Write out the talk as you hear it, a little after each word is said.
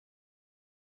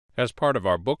As part of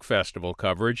our book festival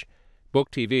coverage, Book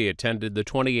TV attended the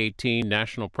 2018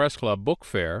 National Press Club Book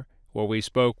Fair, where we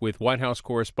spoke with White House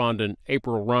correspondent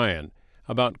April Ryan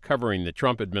about covering the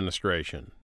Trump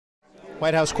administration.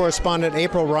 White House correspondent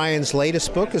April Ryan's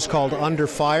latest book is called Under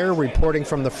Fire, reporting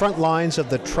from the front lines of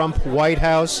the Trump White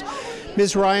House.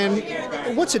 Ms.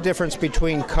 Ryan, what's the difference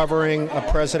between covering a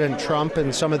President Trump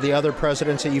and some of the other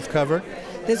presidents that you've covered?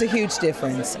 There's a huge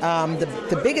difference.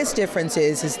 The biggest difference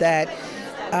is that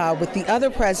with the other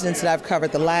presidents that I've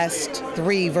covered, the last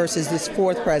three versus this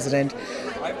fourth president,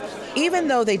 even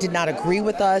though they did not agree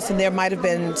with us and there might have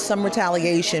been some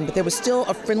retaliation, but there was still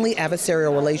a friendly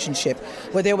adversarial relationship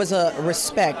where there was a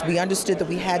respect. We understood that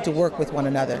we had to work with one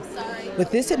another.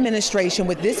 With this administration,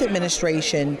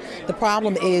 the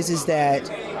problem is that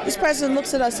this president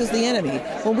looks at us as the enemy.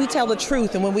 When we tell the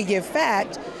truth and when we give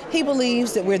fact, he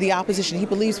believes that we're the opposition. He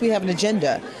believes we have an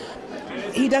agenda.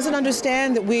 He doesn't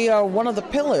understand that we are one of the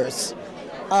pillars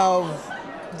of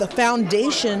the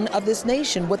foundation of this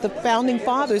nation, what the founding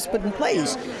fathers put in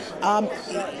place.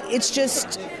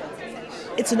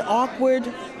 It's an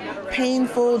awkward,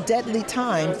 painful, deadly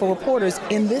time for reporters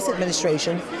in this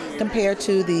administration compared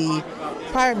to the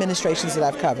prior administrations that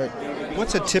I've covered.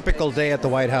 What's a typical day at the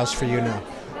White House for you now?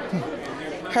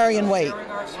 Hurry and wait.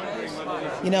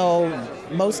 You know,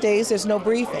 most days there's no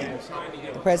briefing.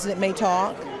 The president may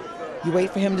talk. You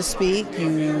wait for him to speak.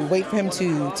 You wait for him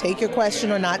to take your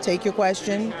question or not take your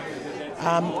question.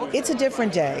 It's a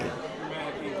different day.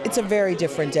 It's a very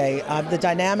different day. The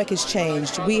dynamic has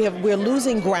changed. We're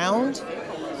losing ground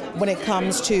when it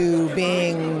comes to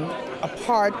being a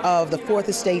part of the Fourth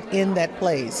Estate in that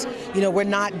place. You know, we're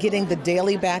not getting the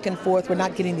daily back and forth. We're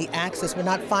not getting the access. We're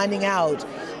not finding out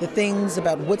the things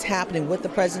about what's happening, what the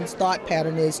president's thought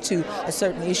pattern is to a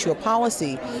certain issue or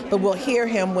policy. But we'll hear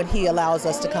him when he allows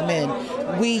us to come in.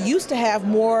 We used to have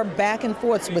more back and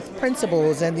forths with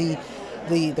principals and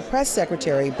the press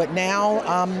secretary, but now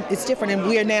it's different. And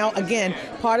we are now, again,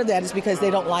 part of that is because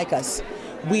they don't like us.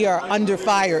 We are under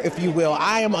fire, if you will.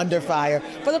 I am under fire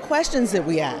for the questions that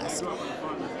we ask.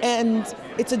 And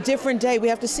it's a different day. We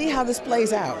have to see how this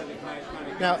plays out.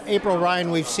 Now, April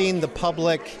Ryan, we've seen the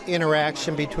public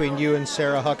interaction between you and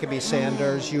Sarah Huckabee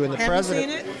Sanders, you and the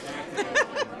president. Seen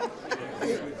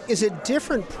it? Is it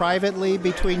different privately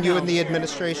between you and the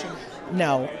administration?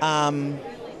 No.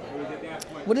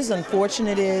 What is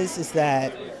unfortunate is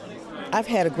that I've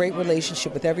had a great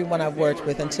relationship with everyone I've worked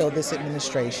with until this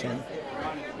administration.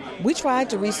 We tried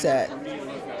to reset,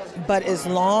 but as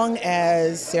long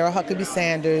as Sarah Huckabee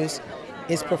Sanders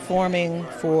is performing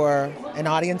for an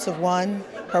audience of one,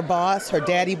 her boss, her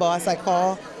daddy boss I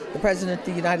call, the President of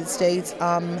the United States,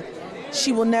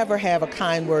 she will never have a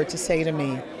kind word to say to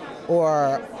me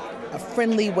or a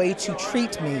friendly way to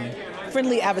treat me,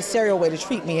 friendly adversarial way to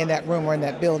treat me in that room or in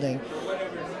that building.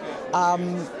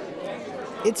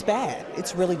 It's bad.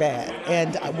 It's really bad.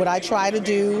 And what I try to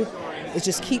do is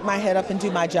just keep my head up and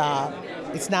do my job.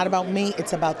 It's not about me.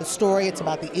 It's about the story. It's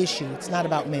about the issue. It's not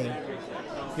about me.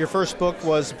 Your first book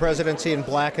was The Presidency in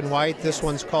Black and White. This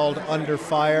one's called Under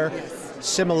Fire.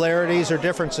 Similarities or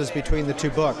differences between the two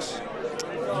books?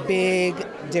 Big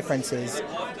differences.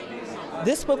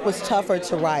 This book was tougher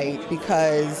to write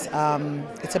because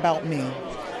it's about me.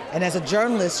 And as a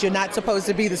journalist, you're not supposed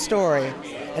to be the story.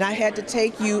 And I had to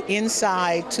take you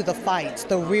inside to the fights,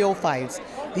 the real fights,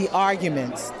 the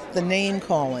arguments, the name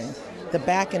calling, the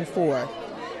back and forth,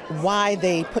 why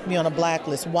they put me on a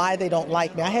blacklist, why they don't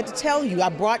like me. I had to tell you, I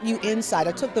brought you inside.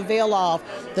 I took the veil off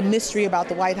the mystery about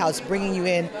the White House, bringing you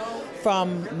in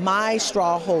from my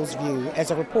straw hole's view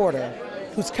as a reporter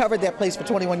who's covered that place for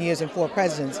 21 years and 4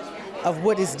 presidents, of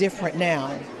what is different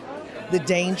now. The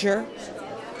danger,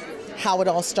 how it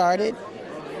all started,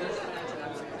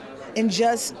 and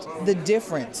just the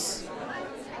difference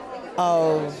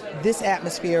of this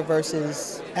atmosphere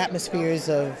versus atmospheres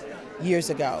of years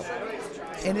ago.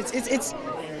 And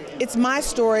it's my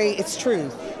story. It's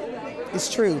truth.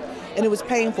 It's truth. And it was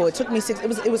painful. It took me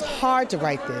it was hard to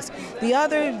write this. The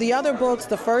other books,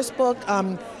 the first book,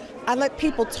 I let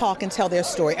people talk and tell their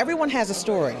story. Everyone has a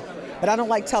story, but I don't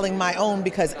like telling my own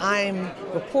because I'm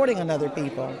reporting on other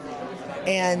people.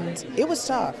 And it was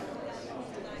tough.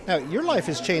 Now, your life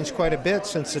has changed quite a bit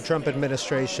since the Trump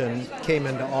administration came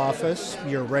into office.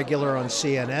 You're regular on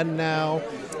CNN now.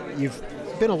 You've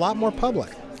been a lot more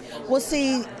public. Well,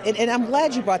 see, and I'm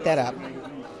glad you brought that up.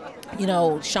 You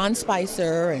know, Sean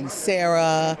Spicer and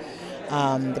Sarah,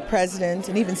 the president,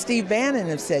 and even Steve Bannon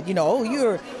have said, you know,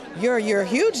 oh, you're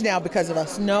huge now because of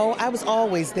us. No, I was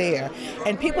always there.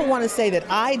 And people want to say that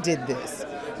I did this.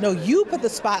 No, you put the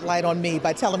spotlight on me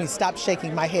by telling me stop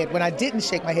shaking my head when I didn't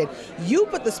shake my head. You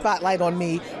put the spotlight on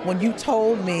me when you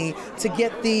told me to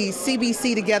get the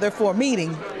CBC together for a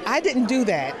meeting. I didn't do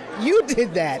that. You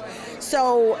did that.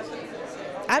 So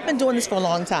I've been doing this for a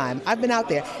long time. I've been out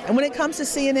there. And when it comes to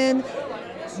CNN,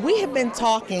 we have been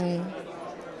talking.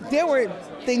 There were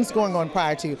things going on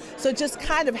prior to, so it just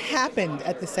kind of happened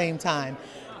at the same time.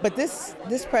 But this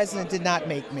president did not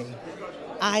make me.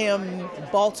 I am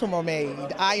Baltimore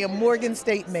made. I am Morgan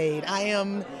State made. I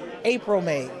am April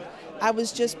made. I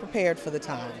was just prepared for the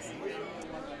times.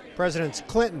 Presidents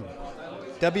Clinton,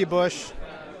 W. Bush,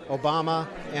 Obama,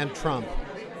 and Trump.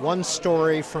 One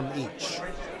story from each.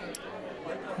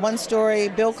 One story,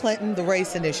 Bill Clinton, the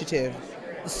Race Initiative.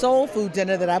 The soul food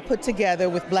dinner that I put together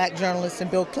with black journalists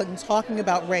and Bill Clinton talking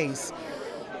about race.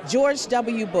 George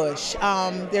W. Bush,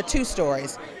 there are two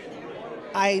stories.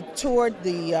 I toured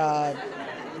the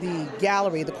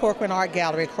gallery, the Corcoran Art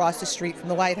Gallery across the street from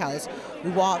the White House. We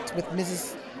walked with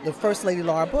the First Lady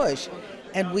Laura Bush,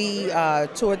 and we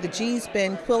toured the Gee's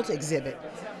Bend quilt exhibit.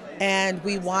 And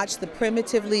we watched the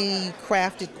primitively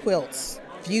crafted quilts,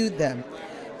 viewed them.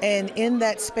 And in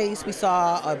that space, we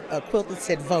saw a quilt that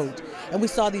said vote. And we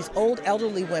saw these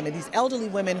elderly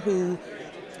women who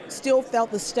still felt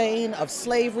the stain of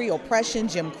slavery, oppression,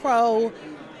 Jim Crow.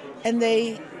 And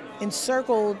they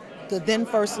encircled the then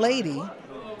First Lady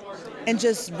and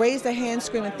just raised their hands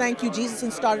screaming, "Thank you, Jesus,"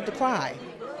 and started to cry.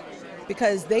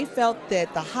 Because they felt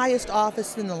that the highest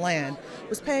office in the land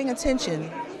was paying attention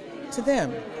to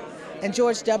them. And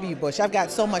George W. Bush, I've got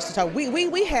so much to talk.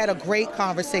 We had a great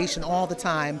conversation all the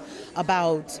time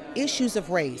about issues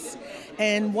of race.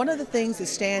 And one of the things that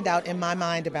stand out in my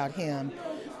mind about him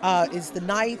is the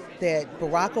night that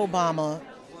Barack Obama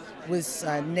was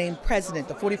named president,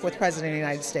 the 44th president of the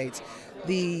United States.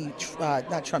 The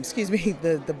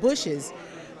Bushes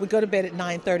would go to bed at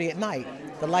 9:30 at night.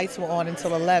 The lights were on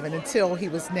until 11, until he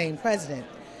was named president.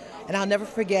 And I'll never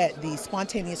forget the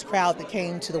spontaneous crowd that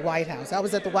came to the White House. I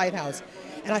was at the White House,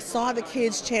 and I saw the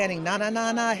kids chanting, "Na, na,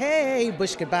 na, na, hey,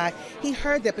 Bush goodbye." He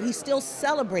heard that, but he still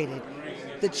celebrated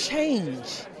the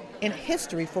change in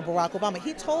history for Barack Obama.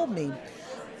 He told me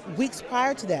weeks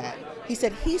prior to that, he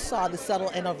said he saw the subtle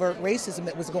and overt racism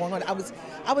that was going on.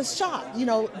 I was shocked,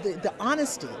 the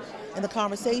honesty in the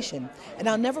conversation. And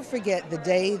I'll never forget the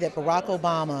day that Barack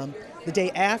Obama, the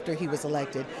day after he was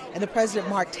elected, and the president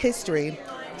marked history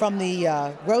from the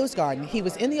Rose Garden. He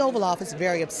was in the Oval Office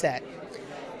very upset.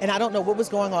 And I don't know what was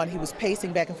going on. He was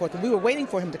pacing back and forth. And we were waiting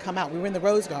for him to come out. We were in the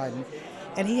Rose Garden.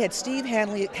 And he had Steve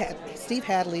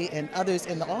Hadley and others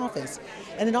in the office.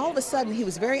 And then all of a sudden, he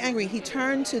was very angry. He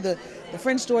turned to the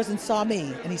French doors and saw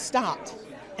me. And he stopped.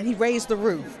 And he raised the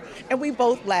roof. And we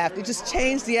both laughed. It just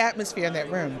changed the atmosphere in that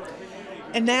room.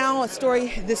 And now a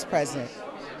story, this president.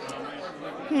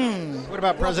 What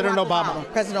about President Obama?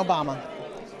 President Obama.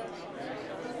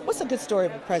 What's a good story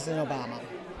about President Obama?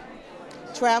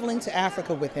 Traveling to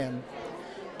Africa with him.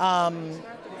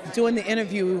 Doing the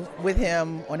interview with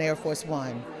him on Air Force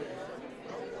One.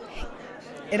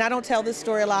 And I don't tell this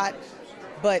story a lot,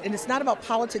 and it's not about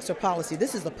politics or policy.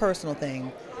 This is the personal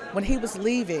thing. When he was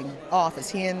leaving office,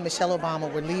 he and Michelle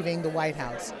Obama were leaving the White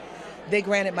House. They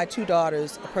granted my two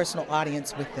daughters a personal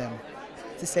audience with them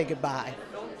to say goodbye.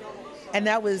 And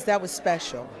that was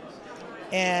special.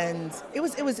 And it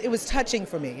was touching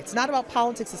for me. It's not about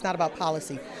politics, it's not about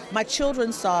policy. My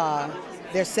children saw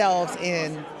themselves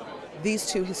in these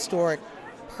two historic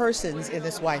persons in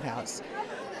this White House.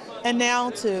 And now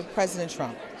to President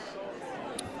Trump.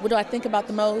 What do I think about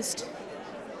the most?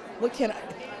 The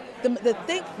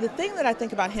thing that I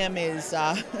think about him is,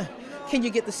 can you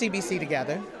get the CBC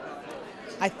together?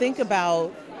 I think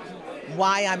about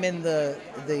why I'm in the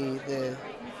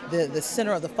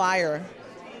center of the fire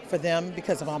for them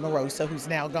because of Omarosa, who's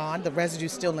now gone. The residue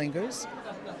still lingers.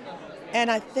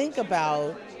 And I think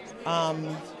about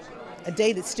a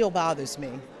day that still bothers me.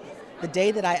 The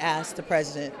day that I asked the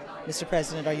president, "Mr.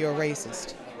 President, are you a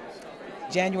racist?"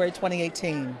 January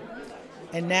 2018.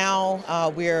 And now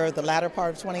we're the latter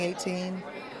part of 2018,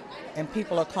 and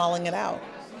people are calling it out.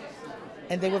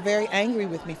 And they were very angry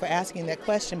with me for asking that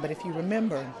question, but if you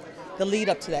remember the lead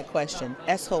up to that question,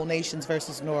 S-hole nations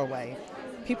versus Norway,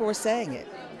 people were saying it.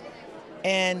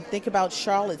 And think about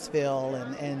Charlottesville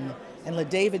and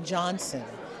LaDavid Johnson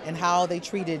and how they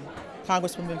treated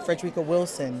Congresswoman Frederica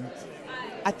Wilson.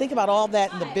 I think about all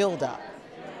that in the build-up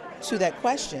to that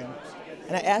question.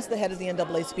 And I asked the head of the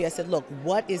NAACP, I said, look,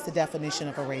 what is the definition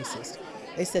of a racist?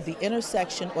 They said the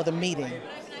intersection or the meeting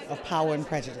of power and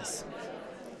prejudice.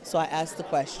 So I asked the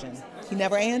question. He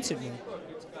never answered me.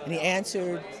 And he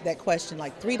answered that question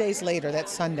like 3 days later, that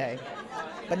Sunday.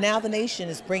 But now the nation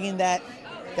is bringing that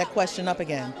question up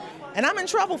again. And I'm in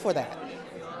trouble for that.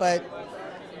 But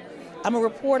I'm a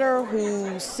reporter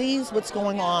who sees what's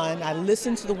going on. I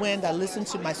listen to the wind. I listen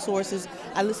to my sources.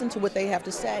 I listen to what they have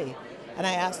to say. And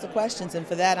I ask the questions. And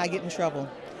for that, I get in trouble.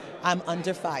 I'm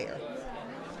under fire.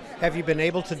 Have you been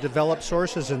able to develop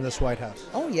sources in this White House?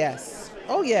 Oh, yes.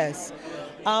 Oh, yes.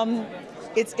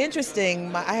 It's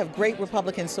interesting. I have great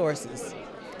Republican sources.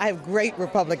 I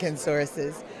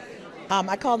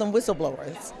call them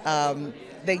whistleblowers.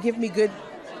 They give me good,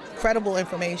 credible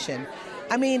information.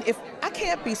 I mean, if I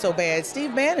can't be so bad,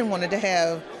 Steve Bannon wanted to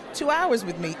have 2 hours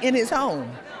with me in his home.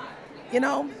 You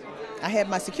know, I had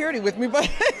my security with me, but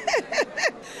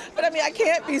but I mean, I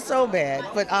can't be so bad.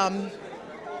 But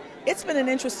it's been an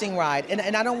interesting ride, and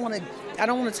I don't want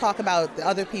to talk about the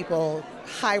other people,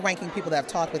 high-ranking people that I've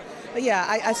talked with. But yeah,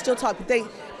 I still talk. But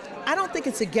I don't think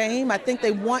it's a game. I think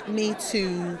they want me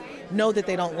to know that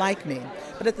they don't like me.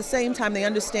 But at the same time, they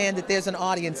understand that there's an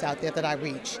audience out there that I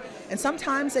reach. And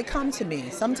sometimes they come to me.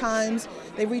 Sometimes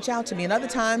they reach out to me. And other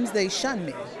times they shun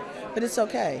me. But it's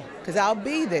okay, because I'll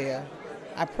be there,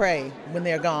 I pray, when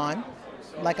they're gone,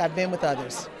 like I've been with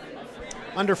others.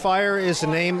 Under Fire is the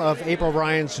name of April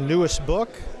Ryan's newest book.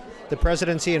 The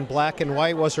Presidency in Black and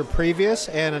White was her previous,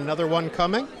 and another one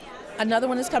coming? Another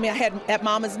one is coming. I had At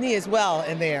Mama's Knee as well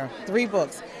in there, 3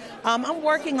 books. I'm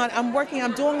doing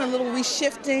a little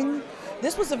reshifting.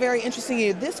 This was a very interesting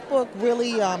year. This book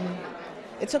really,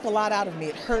 it took a lot out of me.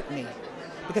 It hurt me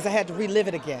because I had to relive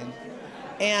it again.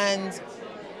 And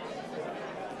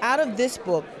out of this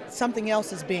book, something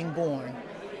else is being born.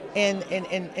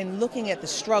 And looking at the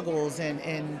struggles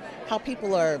and how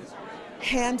people are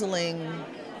handling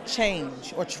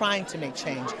change or trying to make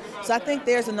change. So I think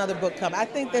there's another book coming. I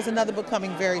think there's another book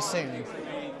coming very soon.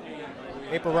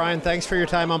 April Ryan, thanks for your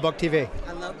time on Book TV.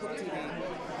 I love Book TV.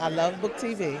 I love Book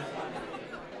TV.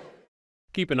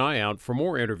 Keep an eye out for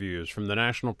more interviews from the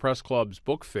National Press Club's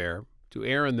Book Fair to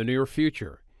air in the near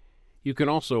future. You can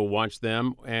also watch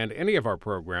them and any of our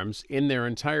programs in their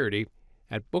entirety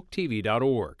at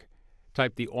booktv.org.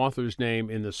 Type the author's name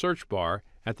in the search bar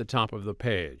at the top of the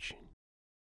page.